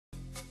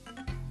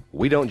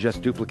We don't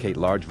just duplicate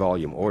large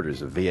volume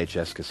orders of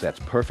VHS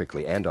cassettes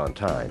perfectly and on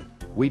time.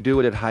 We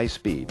do it at high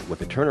speed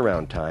with a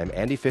turnaround time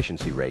and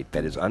efficiency rate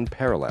that is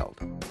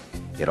unparalleled.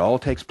 It all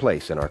takes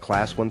place in our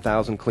Class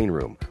 1000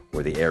 cleanroom,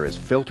 where the air is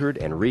filtered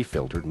and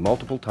refiltered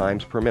multiple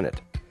times per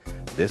minute.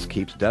 This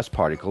keeps dust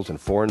particles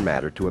and foreign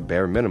matter to a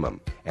bare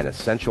minimum, an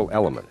essential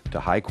element to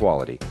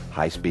high-quality,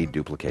 high-speed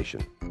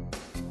duplication.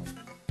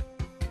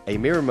 A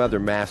mirror mother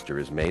master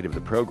is made of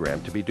the program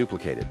to be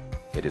duplicated.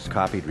 It is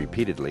copied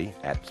repeatedly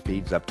at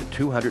speeds up to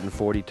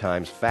 240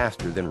 times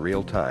faster than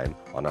real time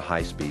on a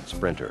high-speed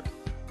sprinter.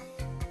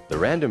 The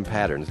random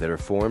patterns that are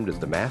formed as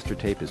the master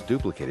tape is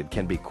duplicated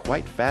can be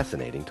quite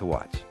fascinating to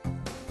watch.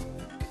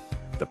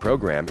 The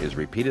program is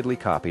repeatedly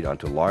copied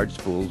onto large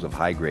spools of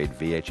high-grade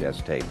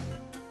VHS tape.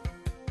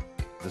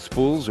 The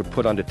spools are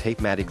put onto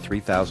Tapematic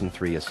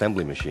 3003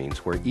 assembly machines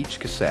where each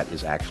cassette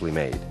is actually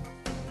made.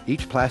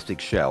 Each plastic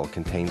shell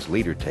contains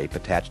leader tape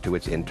attached to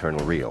its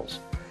internal reels.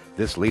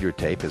 This leader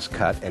tape is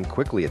cut and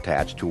quickly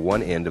attached to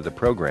one end of the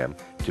program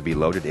to be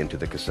loaded into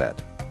the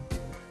cassette.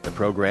 The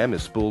program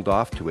is spooled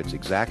off to its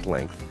exact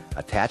length,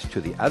 attached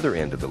to the other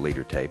end of the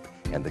leader tape,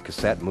 and the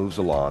cassette moves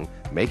along,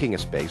 making a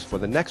space for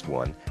the next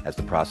one as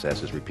the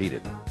process is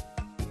repeated.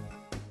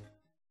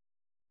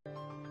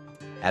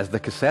 As the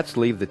cassettes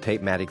leave the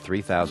Tapematic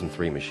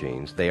 3003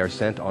 machines, they are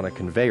sent on a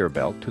conveyor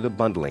belt to the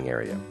bundling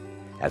area.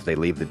 As they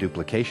leave the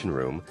duplication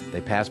room, they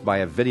pass by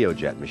a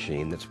videojet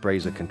machine that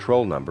sprays a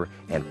control number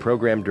and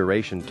program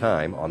duration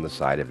time on the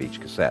side of each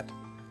cassette.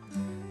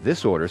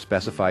 This order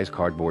specifies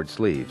cardboard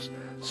sleeves,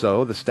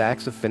 so the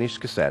stacks of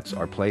finished cassettes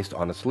are placed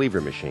on a sleever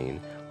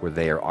machine where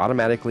they are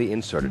automatically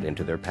inserted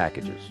into their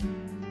packages.